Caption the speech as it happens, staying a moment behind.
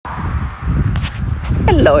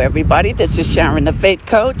Hello, everybody. This is Sharon, the Faith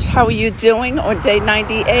Coach. How are you doing on day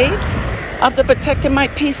 98 of the Protecting My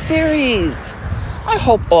Peace series? I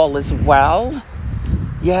hope all is well.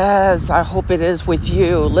 Yes, I hope it is with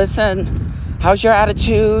you. Listen, how's your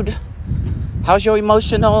attitude? How's your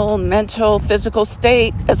emotional, mental, physical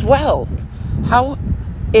state as well? How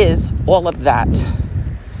is all of that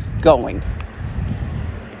going?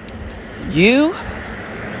 You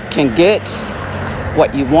can get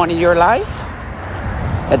what you want in your life.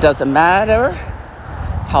 It doesn't matter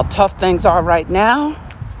how tough things are right now,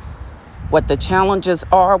 what the challenges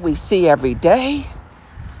are we see every day.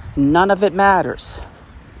 None of it matters.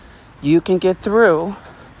 You can get through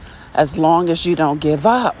as long as you don't give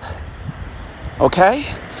up. Okay?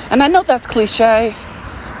 And I know that's cliche,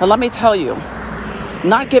 but let me tell you,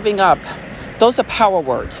 not giving up, those are power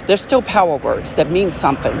words. They're still power words that mean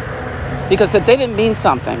something. Because if they didn't mean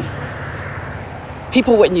something,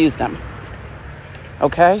 people wouldn't use them.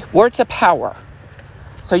 Okay? Words are power.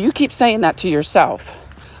 So you keep saying that to yourself.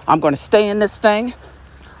 I'm going to stay in this thing.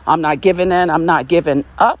 I'm not giving in. I'm not giving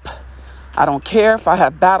up. I don't care if I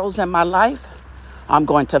have battles in my life. I'm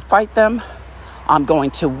going to fight them. I'm going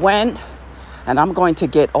to win. And I'm going to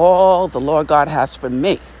get all the Lord God has for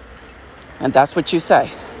me. And that's what you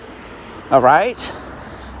say. All right?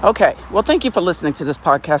 Okay. Well, thank you for listening to this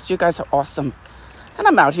podcast. You guys are awesome. And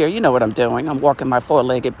I'm out here, you know what I'm doing. I'm walking my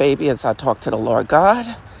four-legged baby as I talk to the Lord God.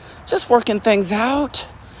 Just working things out.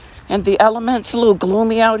 And the elements, a little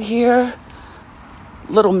gloomy out here.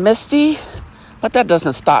 A little misty. But that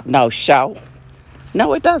doesn't stop no show.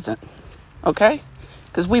 No, it doesn't. Okay?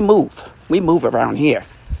 Because we move. We move around here.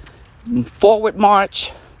 Forward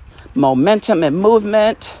march. Momentum and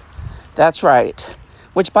movement. That's right.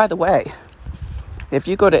 Which, by the way, if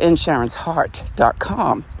you go to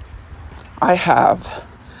InSharon'sHeart.com, I have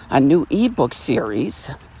a new ebook series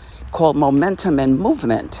called Momentum and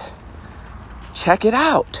Movement. Check it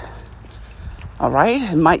out. All right?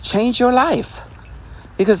 It might change your life.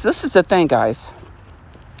 Because this is the thing, guys.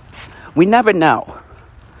 We never know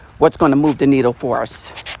what's going to move the needle for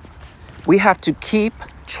us. We have to keep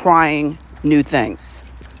trying new things.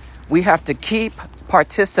 We have to keep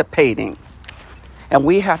participating. And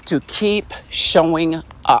we have to keep showing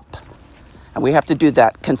up. And we have to do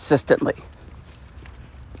that consistently.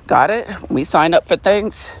 Got it? When we sign up for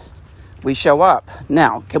things, we show up.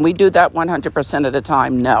 Now, can we do that 100% of the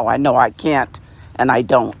time? No, I know I can't, and I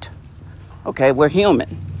don't. Okay, we're human.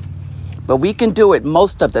 But we can do it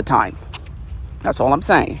most of the time. That's all I'm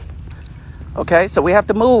saying. Okay, so we have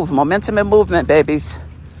to move. Momentum and movement, babies.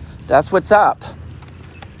 That's what's up.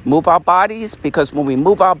 Move our bodies, because when we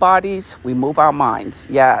move our bodies, we move our minds.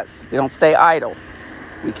 Yes, we don't stay idle.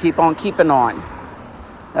 We keep on keeping on.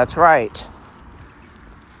 That's right.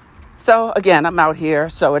 So, again, I'm out here.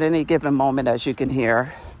 So, at any given moment, as you can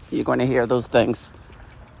hear, you're going to hear those things.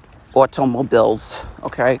 Automobiles,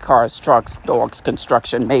 okay? Cars, trucks, dogs,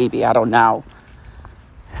 construction, maybe. I don't know.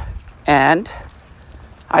 And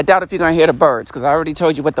I doubt if you're going to hear the birds, because I already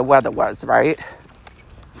told you what the weather was, right?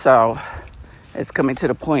 So, it's coming to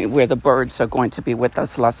the point where the birds are going to be with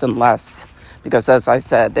us less and less. Because, as I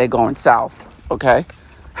said, they're going south, okay?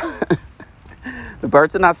 The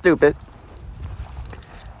birds are not stupid.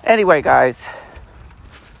 Anyway, guys,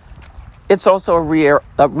 it's also a real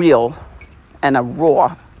and a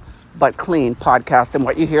raw but clean podcast. And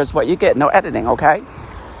what you hear is what you get. No editing, okay?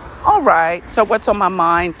 All right. So what's on my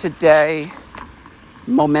mind today?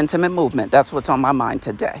 Momentum and movement. That's what's on my mind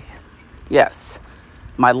today. Yes.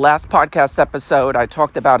 My last podcast episode, I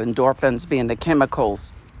talked about endorphins being the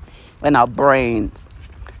chemicals in our brain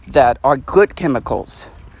that are good chemicals.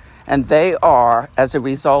 And they are as a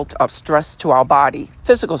result of stress to our body.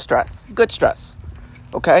 Physical stress. Good stress.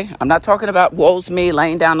 Okay? I'm not talking about woe's me,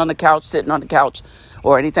 laying down on the couch, sitting on the couch,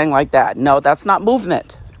 or anything like that. No, that's not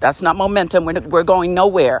movement. That's not momentum. We're going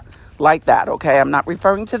nowhere like that. Okay? I'm not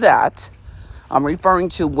referring to that. I'm referring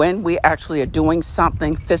to when we actually are doing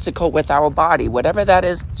something physical with our body, whatever that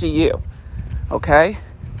is to you. Okay?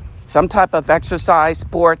 Some type of exercise,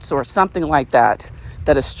 sports, or something like that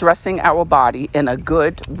is stressing our body in a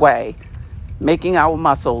good way, making our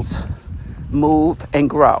muscles move and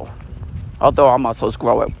grow. Although our muscles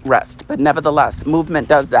grow at rest. But nevertheless, movement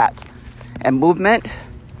does that. And movement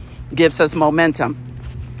gives us momentum.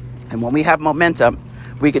 And when we have momentum,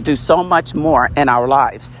 we could do so much more in our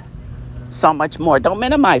lives. So much more. Don't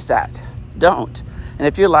minimize that. Don't. And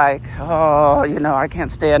if you're like, oh, I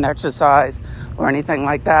can't stand exercise or anything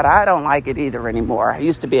like that, I don't like it either anymore. I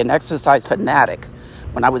used to be an exercise fanatic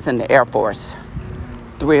when I was in the Air Force.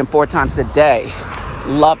 3 and 4 times a day.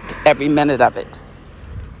 Loved every minute of it.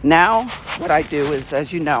 Now, what I do is,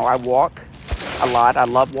 as you know, I walk a lot. I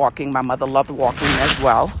love walking. My mother loved walking as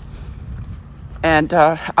well. And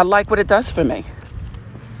I like what it does for me.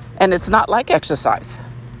 And it's not like exercise.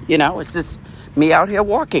 It's just me out here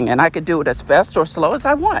walking, and I could do it as fast or slow as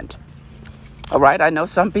I want. All right, I know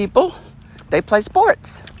some people, they play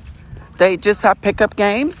sports. They just have pickup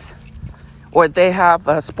games, or they have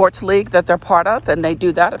a sports league that they're part of, and they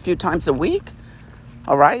do that a few times a week.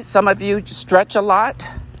 All right, some of you stretch a lot.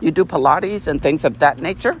 You do Pilates and things of that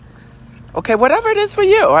nature. Okay, whatever it is for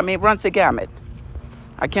you. I mean, it runs the gamut.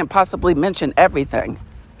 I can't possibly mention everything.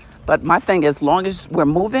 But my thing is, long as we're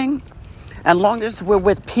moving and long as we're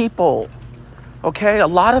with people, okay? A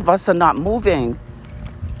lot of us are not moving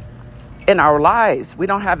in our lives. We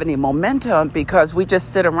don't have any momentum because we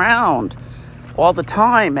just sit around all the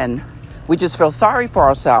time and we just feel sorry for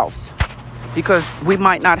ourselves because we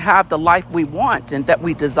might not have the life we want and that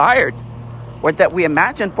we desired or that we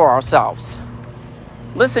imagined for ourselves.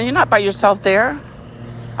 Listen, you're not by yourself there.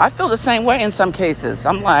 I feel the same way in some cases.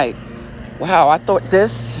 I'm like, wow, I thought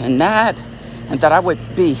this and that and that I would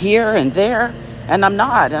be here and there, and I'm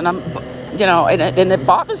not. And and it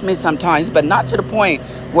bothers me sometimes, but not to the point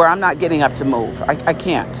where I'm not getting up to move. I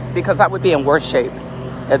can't, because I would be in worse shape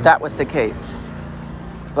if that was the case.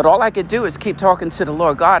 But all I could do is keep talking to the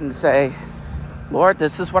Lord God and say, Lord,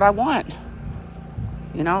 this is what I want.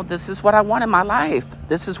 This is what I want in my life.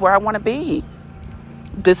 This is where I want to be.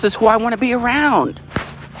 This is who I want to be around.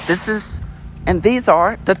 And these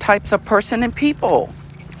are the types of person and people.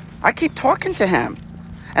 I keep talking to him,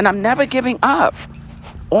 and I'm never giving up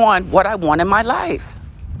on what I want in my life.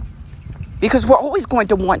 Because we're always going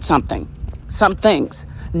to want something, some things.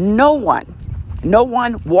 No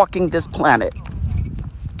one walking this planet,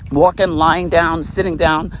 walking, lying down, sitting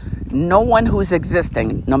down, no one who's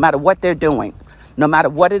existing, no matter what they're doing, no matter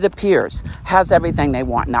what it appears, has everything they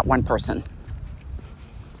want, not one person.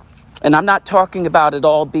 And I'm not talking about it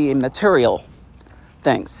all being material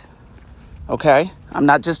things, okay? I'm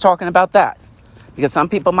not just talking about that, because some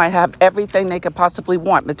people might have everything they could possibly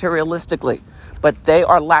want materialistically, but they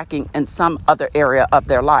are lacking in some other area of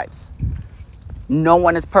their lives. No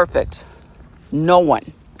one is perfect. No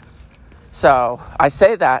one. So I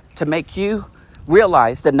say that to make you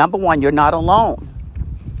realize that, number one, you're not alone,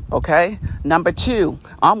 okay? Number two,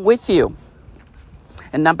 I'm with you.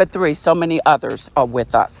 And number three, so many others are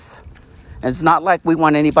with us. And it's not like we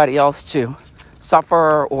want anybody else to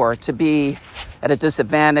suffer or to be at a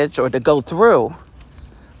disadvantage or to go through.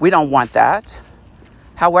 We don't want that.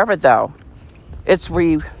 However, though, it's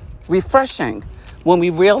refreshing when we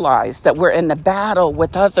realize that we're in the battle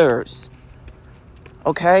with others,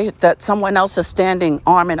 okay? That someone else is standing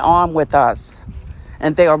arm in arm with us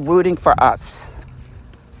and they are rooting for us.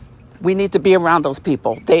 We need to be around those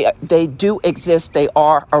people. They do exist. They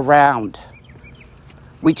are around.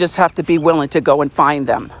 We just have to be willing to go and find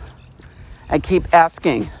them and keep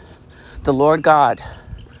asking the Lord God,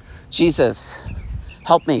 Jesus,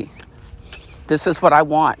 help me. This is what I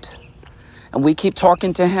want. And we keep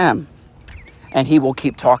talking to him, and he will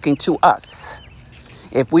keep talking to us.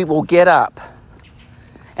 If we will get up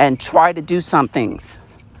and try to do some things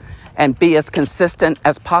and be as consistent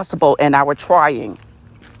as possible in our trying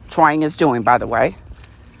is doing, by the way,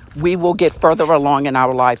 we will get further along in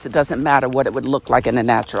our lives. It doesn't matter what it would look like in the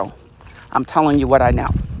natural. I'm telling you what I know.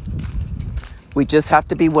 We just have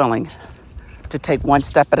to be willing to take one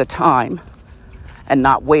step at a time and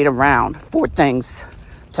not wait around for things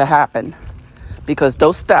to happen, because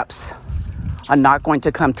those steps are not going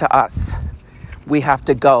to come to us. We have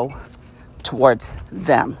to go towards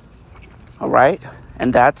them. All right?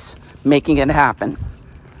 And that's making it happen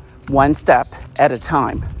one step at a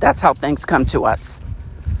time. That's how things come to us.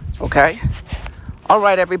 Okay? All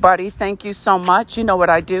right, everybody. Thank you so much. You know what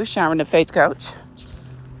I do, Sharon the Faith Coach.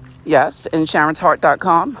 Yes, in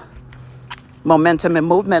SharonsHeart.com. Momentum and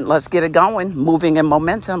movement. Let's get it going. Moving and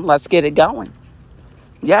momentum. Let's get it going.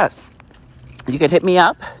 Yes. You can hit me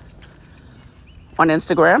up on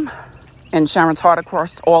Instagram and Sharon's Heart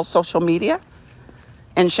across all social media.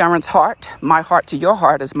 And Sharon's Heart, My Heart to Your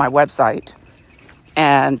Heart, is my website.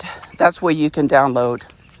 And that's where you can download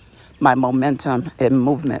my Momentum and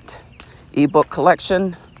Movement ebook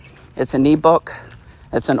collection. It's an ebook,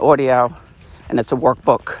 it's an audio, and it's a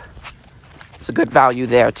workbook. It's a good value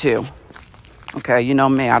there too. Okay, you know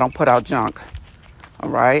me, I don't put out junk. All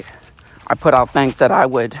right? I put out things that I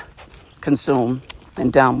would consume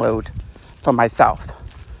and download for myself.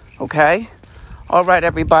 Okay? All right,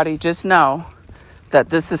 everybody, just know that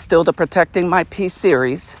this is still the Protecting My Peace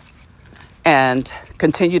series, and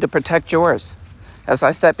continue to protect yours. As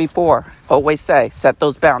I said before, always say, set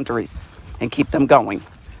those boundaries and keep them going.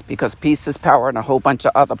 because peace is power and a whole bunch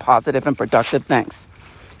of other positive and productive things.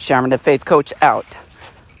 Sharon the Faith Coach out.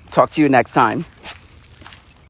 Talk to you next time.